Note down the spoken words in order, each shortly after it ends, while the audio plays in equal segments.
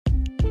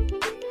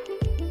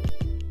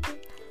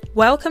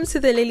Welcome to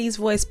the Lily's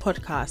Voice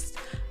podcast.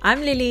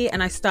 I'm Lily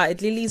and I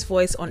started Lily's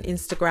Voice on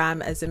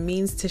Instagram as a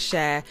means to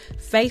share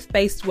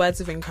faith-based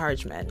words of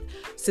encouragement.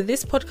 So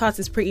this podcast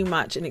is pretty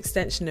much an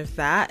extension of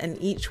that, and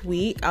each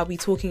week I'll be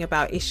talking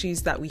about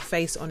issues that we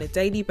face on a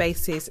daily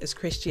basis as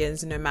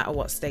Christians, no matter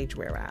what stage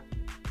we're at.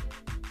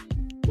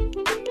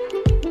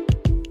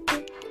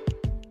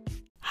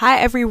 Hi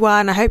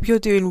everyone, I hope you're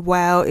doing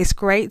well. It's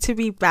great to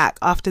be back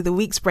after the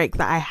week's break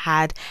that I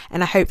had,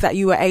 and I hope that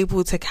you were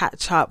able to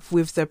catch up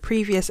with the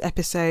previous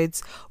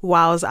episodes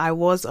whilst I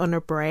was on a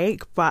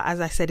break. But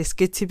as I said, it's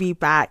good to be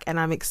back and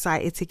I'm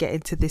excited to get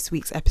into this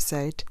week's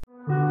episode.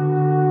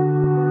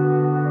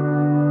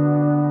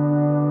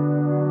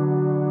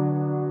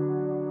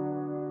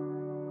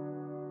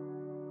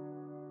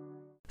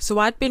 So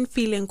I'd been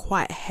feeling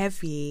quite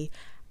heavy,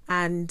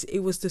 and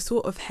it was the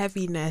sort of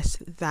heaviness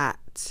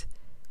that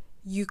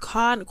you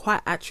can't quite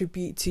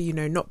attribute to,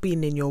 not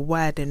being in your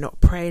word and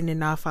not praying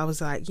enough. I was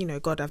like,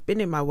 God, I've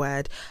been in my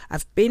word,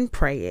 I've been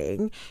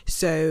praying,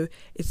 so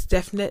it's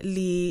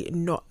definitely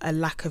not a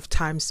lack of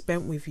time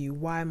spent with you.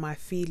 Why am I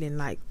feeling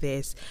like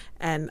this?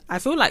 And I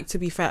feel like, to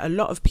be fair, a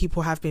lot of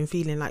people have been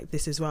feeling like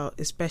this as well,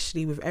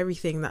 especially with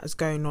everything that's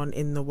going on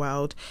in the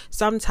world.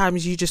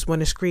 Sometimes you just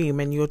want to scream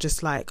and you're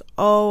just like,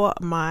 oh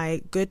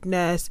my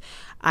goodness,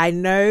 I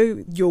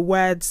know your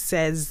word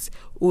says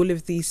all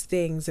of these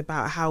things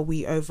about how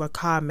we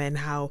overcome and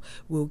how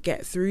we'll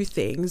get through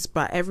things,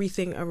 but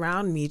everything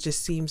around me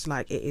just seems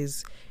like it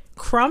is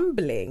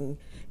crumbling.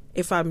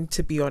 If I'm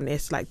to be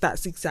honest, like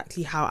that's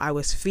exactly how I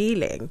was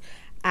feeling.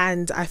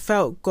 And I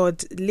felt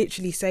God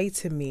literally say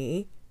to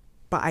me,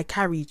 but I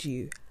carried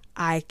you.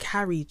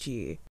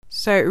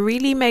 So it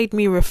really made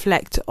me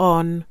reflect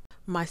on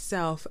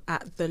myself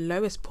at the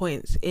lowest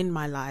points in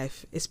my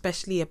life,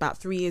 especially about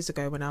 3 years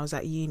ago when I was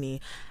at uni,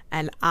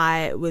 and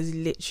I was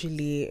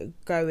literally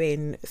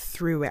going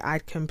through it.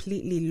 I'd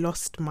completely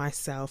lost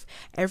myself.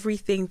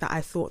 Everything that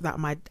I thought that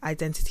my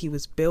identity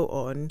was built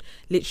on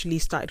literally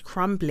started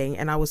crumbling,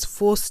 and I was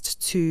forced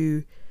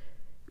to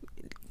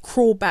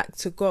crawl back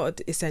to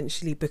God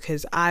essentially,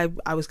 because I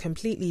was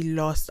completely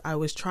lost. I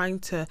was trying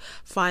to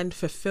find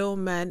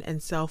fulfillment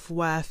and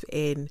self-worth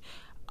in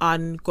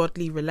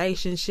ungodly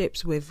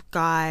relationships with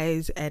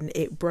guys, and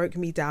it broke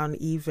me down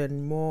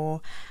even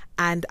more,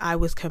 and I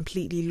was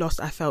completely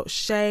lost. I felt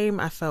shame,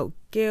 I felt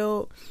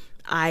guilt,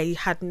 I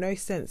had no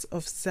sense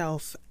of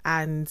self.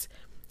 And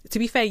to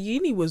be fair,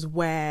 uni was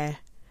where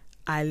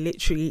I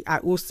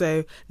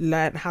also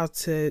learned how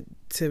to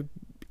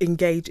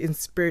engage in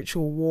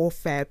spiritual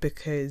warfare,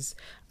 because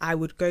I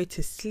would go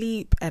to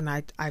sleep and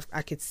I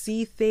could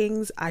see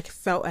things. I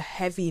felt a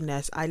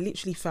heaviness. I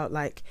literally felt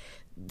like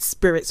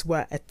spirits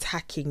were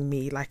attacking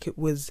me, like it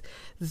was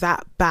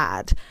that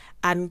bad.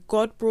 And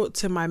God brought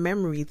to my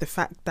memory the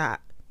fact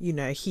that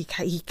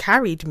he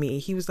carried me.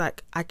 He was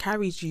like, I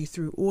carried you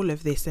through all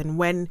of this. And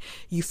when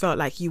you felt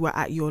like you were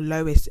at your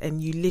lowest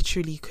and you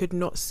literally could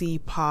not see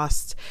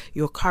past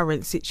your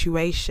current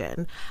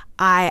situation,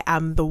 I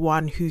am the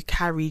one who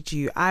carried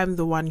you. I am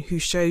the one who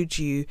showed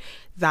you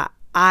that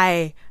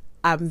I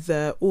am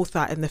the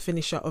author and the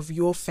finisher of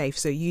your faith,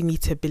 so you need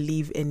to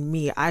believe in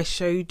me. I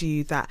showed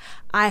you that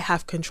I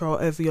have control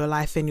over your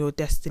life and your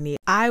destiny.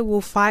 I will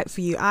fight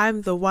for you.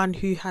 I'm the one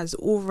who has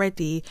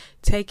already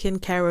taken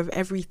care of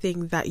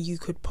everything that you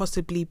could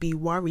possibly be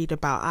worried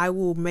about. I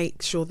will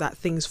make sure that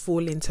things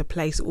fall into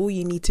place. All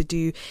you need to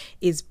do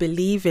is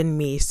believe in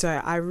me.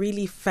 So I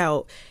really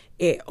felt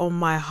it on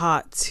my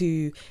heart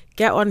to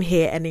get on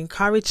here and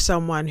encourage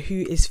someone who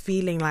is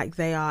feeling like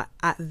they are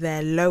at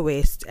their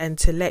lowest, and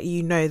to let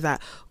you know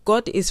that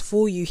God is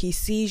for you. He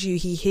sees you,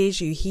 he hears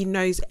you, he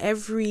knows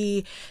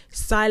every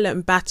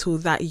silent battle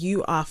that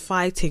you are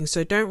fighting.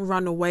 So don't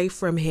run away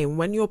from him.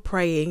 When you're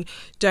praying,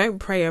 don't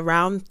pray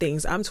around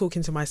things. I'm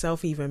talking to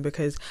myself even,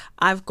 because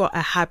I've got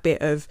a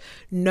habit of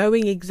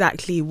knowing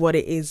exactly what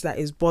it is that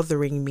is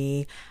bothering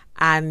me,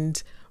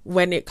 and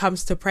when it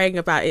comes to praying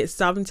about it,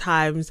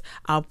 sometimes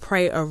I'll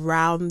pray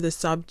around the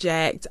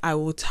subject. I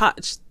will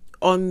touch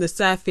on the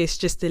surface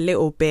just a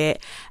little bit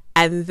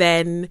and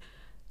then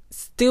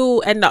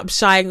still end up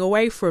shying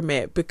away from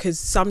it, because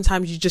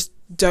sometimes you just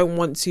don't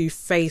want to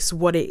face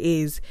what it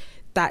is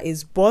that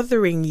is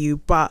bothering you.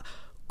 But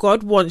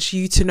God wants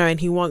you to know, and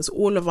he wants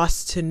all of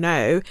us to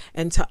know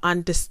and to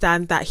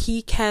understand, that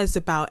he cares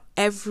about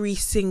every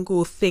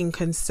single thing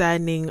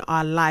concerning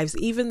our lives,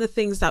 even the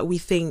things that we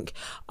think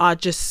are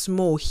just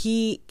small.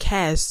 He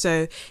cares.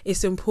 So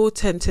it's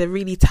important to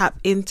really tap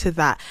into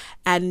that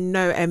and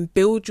know and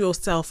build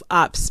yourself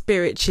up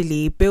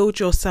spiritually, build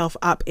yourself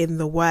up in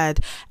the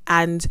word,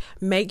 and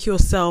make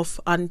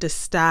yourself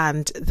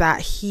understand that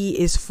he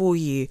is for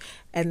you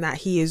and that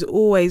he is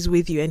always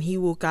with you, and he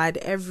will guide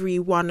every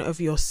one of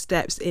your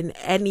steps in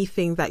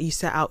anything that you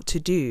set out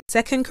to do.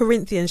 2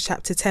 Corinthians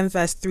chapter 10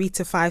 verse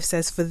 3-5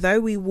 says, "For though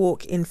we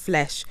walk in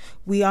flesh,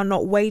 we are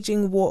not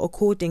waging war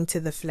according to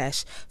the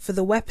flesh. For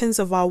the weapons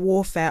of our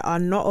warfare are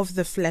not of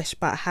the flesh,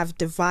 but have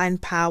divine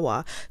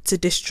power to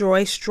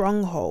destroy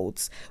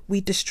strongholds.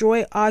 We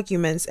destroy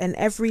arguments and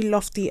every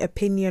lofty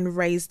opinion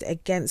raised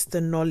against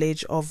the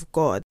knowledge of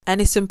God, And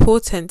it's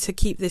important to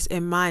keep this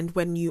in mind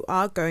when you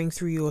are going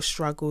through your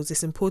struggles.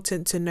 It's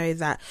important to know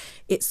that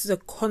it's a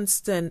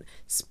constant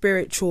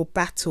spiritual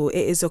battle.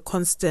 It is a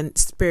constant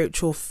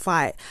spiritual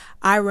fight.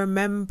 I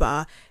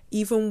remember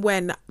even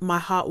when my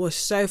heart was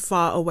so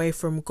far away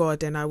from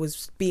God and I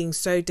was being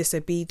so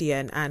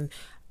disobedient and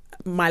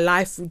my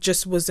life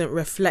just wasn't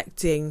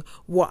reflecting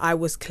what I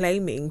was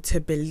claiming to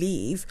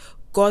believe,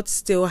 God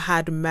still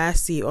had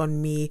mercy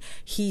on me.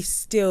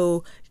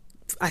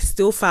 I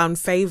still found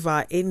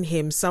favor in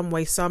him some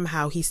way,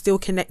 somehow. He still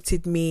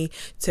connected me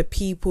to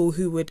people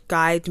who would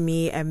guide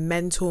me and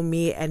mentor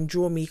me and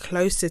draw me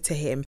closer to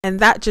him. And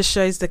that just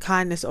shows the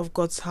kindness of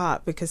God's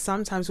heart, because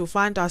sometimes we'll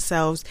find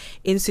ourselves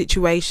in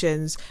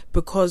situations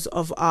because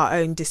of our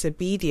own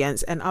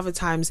disobedience, and other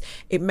times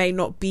it may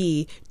not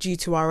be due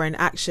to our own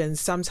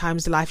actions.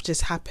 Sometimes life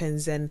just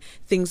happens and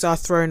things are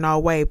thrown our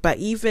way. But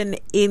even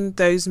in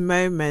those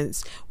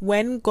moments,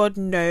 when God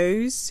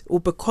knows,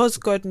 or because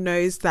God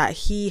knows that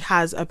he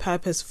has a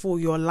purpose for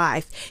your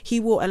life, he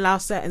will allow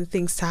certain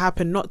things to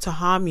happen, not to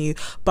harm you,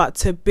 but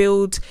to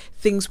build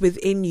things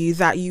within you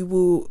that you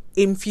will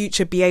in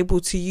future be able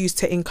to use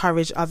to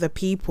encourage other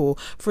people.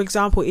 For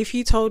example, if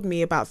you told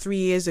me about 3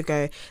 years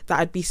ago that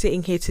I'd be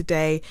sitting here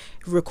today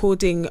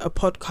recording a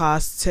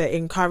podcast to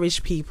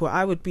encourage people,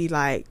 I would be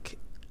like,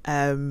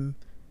 do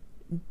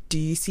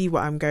you see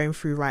what I'm going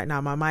through right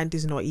now? My mind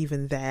is not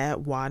even there.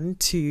 1,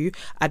 2,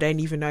 I don't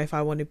even know if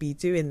I want to be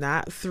doing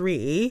that.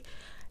 3,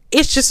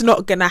 it's just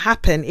not gonna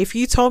happen. If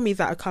you told me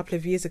that a couple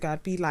of years ago,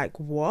 I'd be like,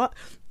 what?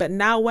 But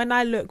now when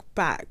I look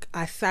back,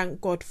 I thank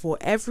God for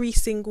every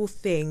single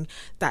thing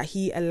that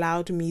he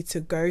allowed me to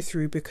go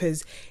through,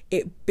 because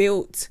it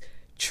built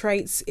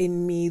traits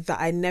in me that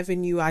I never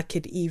knew I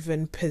could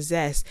even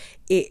possess.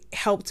 It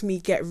helped me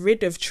get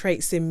rid of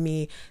traits in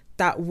me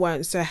that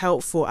weren't so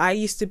helpful. I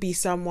used to be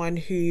someone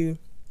who,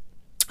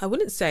 I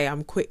wouldn't say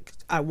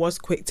I was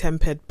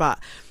quick-tempered, but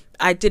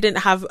I didn't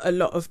have a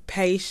lot of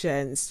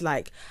patience.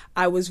 Like,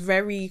 I was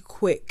very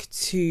quick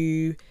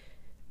to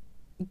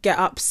get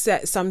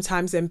upset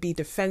sometimes and be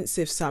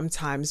defensive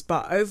sometimes.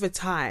 But over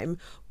time,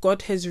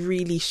 God has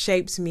really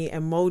shaped me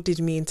and molded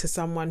me into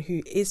someone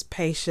who is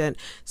patient,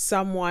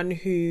 someone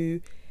who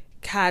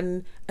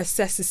can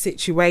assess a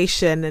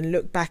situation and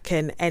look back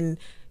and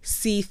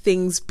see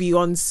things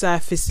beyond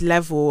surface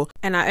level.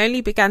 And I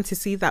only began to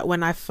see that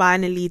when I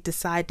finally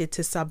decided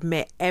to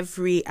submit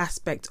every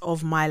aspect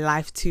of my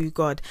life to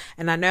God.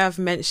 And I know I've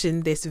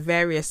mentioned this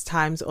various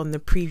times on the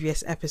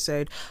previous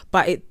episode,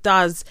 but it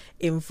does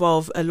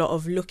involve a lot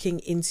of looking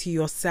into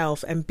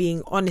yourself and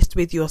being honest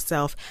with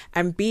yourself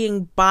and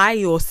being by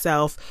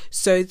yourself,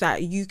 so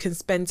that you can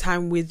spend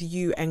time with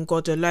you and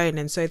God alone,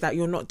 and so that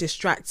you're not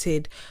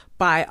distracted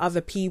by other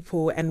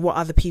people and what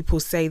other people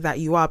say that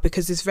you are.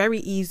 Because it's very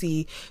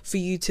easy for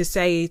you to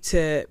say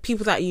to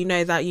people that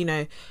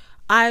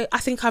I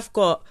think I've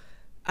got,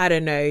 I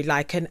don't know,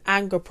 like an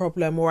anger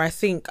problem, or I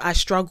think I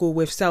struggle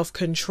with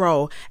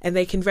self-control, and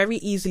they can very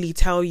easily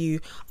tell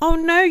you, oh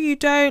no you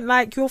don't,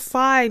 like you're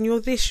fine,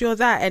 you're this, you're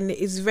that. And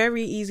it's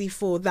very easy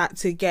for that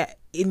to get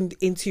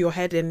into your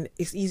head, and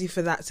it's easy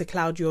for that to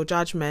cloud your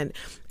judgment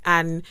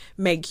and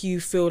make you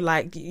feel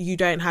like you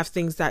don't have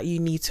things that you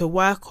need to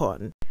work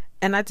on.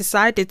 And I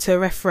decided to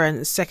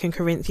reference 2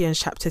 Corinthians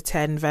chapter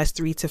 10 verse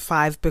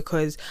 3-5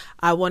 because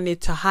I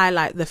wanted to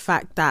highlight the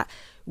fact that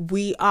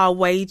we are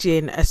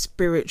waging a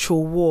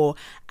spiritual war,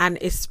 and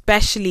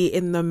especially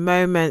in the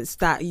moments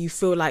that you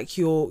feel like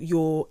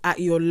you're at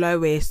your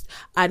lowest.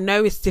 I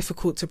know it's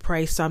difficult to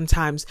pray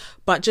sometimes,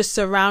 but just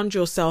surround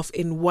yourself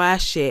in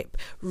worship,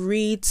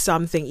 read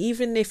something,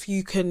 even if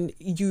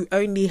you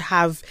only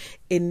have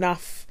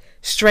enough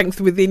strength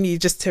within you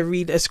just to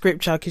read a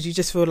scripture because you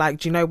just feel like,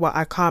 do you know what,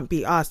 I can't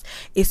be asked.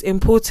 It's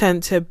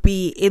important to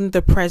be in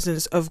the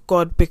presence of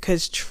God,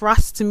 because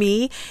trust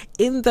me,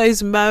 in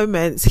those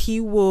moments he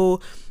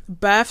will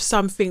birth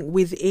something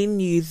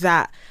within you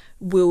that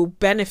will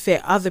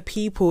benefit other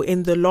people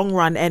in the long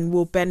run and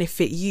will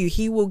benefit you.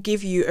 He will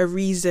give you a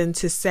reason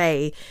to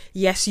say,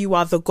 yes, you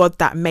are the God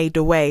that made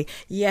a way.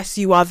 Yes,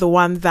 you are the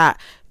one that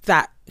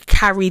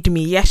carried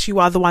me. Yes, you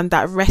are the one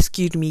that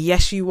rescued me.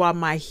 Yes, you are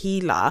my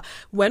healer.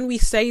 When we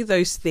say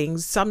those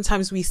things,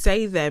 sometimes we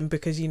say them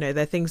because,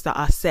 they're things that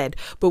are said.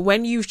 But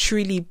when you've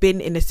truly been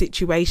in a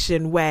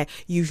situation where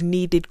you've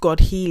needed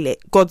God's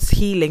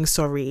healing,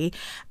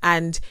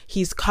 and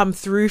he's come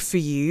through for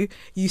you,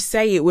 you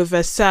say it with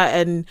a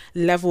certain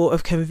level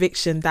of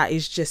conviction that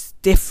is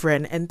just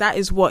different. And that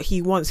is what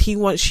he wants. He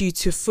wants you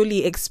to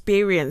fully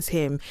experience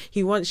him.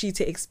 He wants you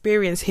to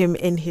experience him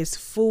in his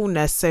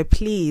fullness. So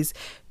please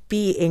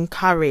be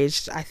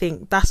encouraged. I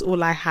think that's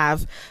all I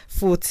have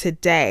for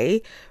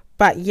today.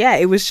 But yeah,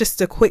 it was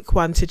just a quick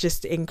one to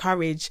just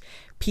encourage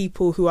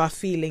people who are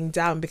feeling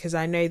down, because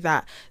I know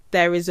that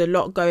there is a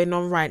lot going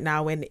on right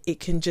now and it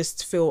can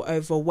just feel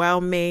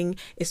overwhelming,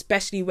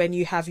 especially when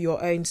you have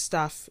your own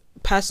stuff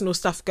personal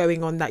stuff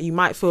going on that you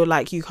might feel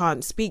like you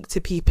can't speak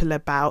to people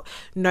about,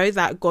 know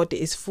that God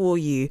is for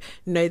you,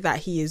 know that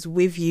he is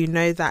with you,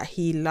 know that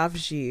he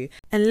loves you,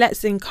 and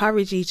let's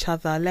encourage each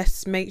other.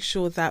 Let's make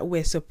sure that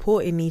we're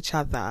supporting each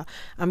other.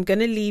 I'm going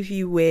to leave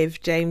you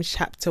with James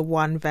chapter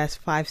 1 verse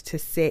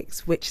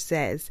 5-6, which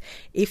says,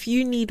 if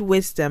you need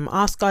wisdom,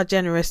 ask our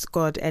generous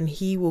God and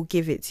he will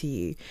give it to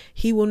you.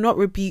 He will not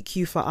rebuke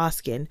you for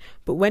asking,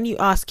 but when you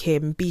ask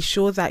him, be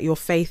sure that your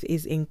faith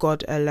is in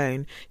God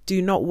alone.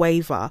 Do not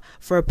waver,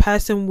 for a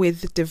person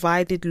with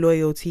divided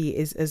loyalty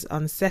is as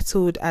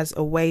unsettled as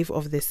a wave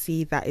of the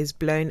sea that is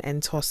blown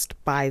and tossed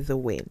by the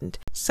wind.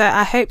 So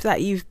I hope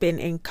that you've been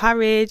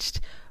encouraged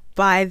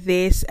by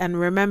this, and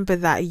remember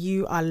that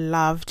you are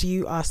loved,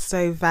 you are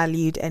so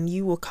valued, and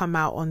you will come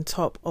out on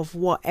top of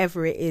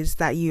whatever it is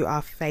that you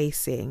are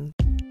facing.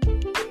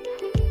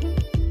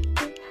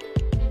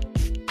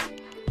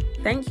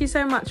 Thank you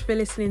so much for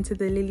listening to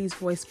the Lily's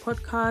Voice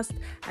podcast.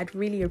 I'd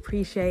really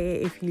appreciate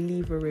it if you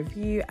leave a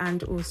review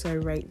and also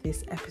rate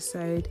this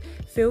episode.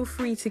 Feel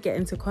free to get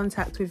into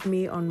contact with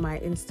me on my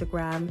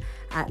Instagram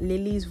at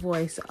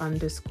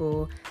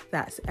lilysvoice_.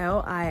 That's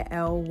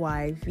LILYVOICE_.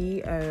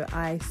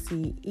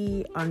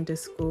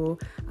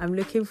 I'm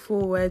looking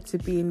forward to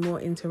being more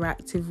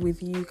interactive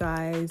with you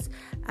guys,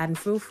 and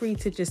feel free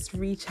to just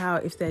reach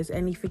out if there's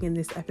anything in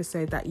this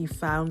episode that you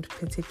found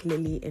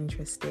particularly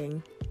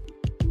interesting.